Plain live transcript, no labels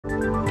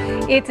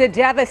It's a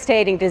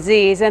devastating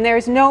disease and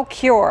there's no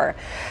cure.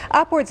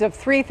 Upwards of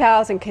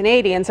 3,000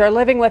 Canadians are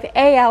living with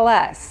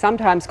ALS,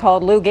 sometimes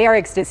called Lou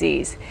Gehrig's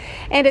disease.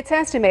 And it's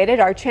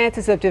estimated our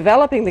chances of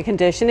developing the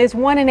condition is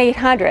 1 in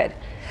 800.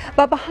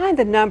 But behind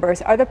the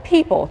numbers are the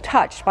people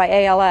touched by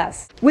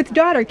ALS. With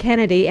daughter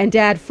Kennedy and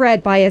dad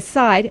Fred by his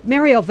side,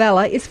 Mario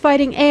Vella is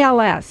fighting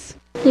ALS.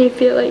 You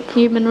feel like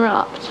you've been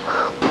robbed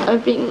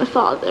of being the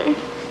father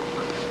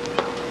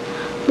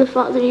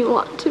you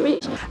want to be.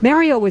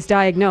 Mario was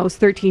diagnosed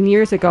 13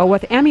 years ago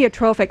with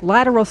amyotrophic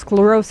lateral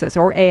sclerosis,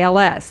 or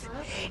ALS.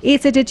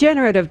 It's a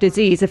degenerative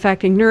disease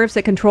affecting nerves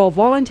that control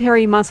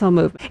voluntary muscle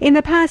movement. In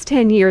the past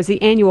 10 years, the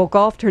annual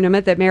golf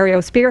tournament that Mario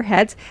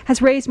spearheads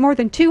has raised more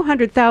than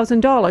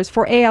 $200,000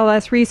 for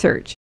ALS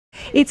research.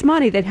 It's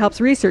money that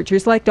helps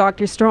researchers like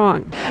Dr.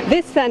 Strong.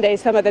 This Sunday,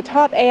 some of the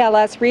top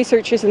ALS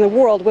researchers in the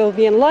world will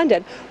be in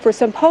London for a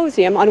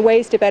symposium on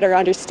ways to better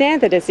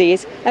understand the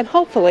disease and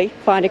hopefully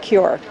find a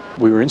cure.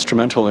 We were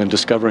instrumental in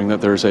discovering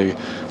that there's a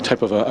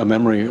type of a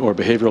memory or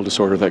behavioral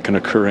disorder that can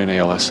occur in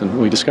ALS,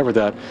 and we discovered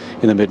that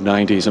in the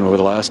mid-90s, and over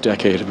the last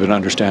decade have been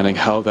understanding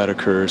how that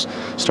occurs,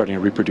 starting to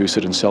reproduce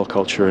it in cell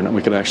culture, and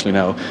we can actually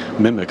now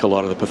mimic a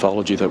lot of the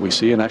pathology that we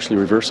see and actually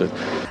reverse it.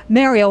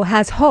 Mario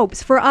has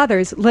hopes for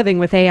others living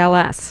with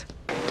ALS.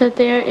 That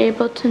they are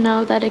able to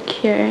know that a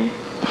cure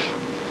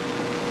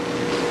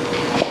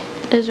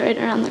is right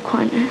around the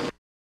corner.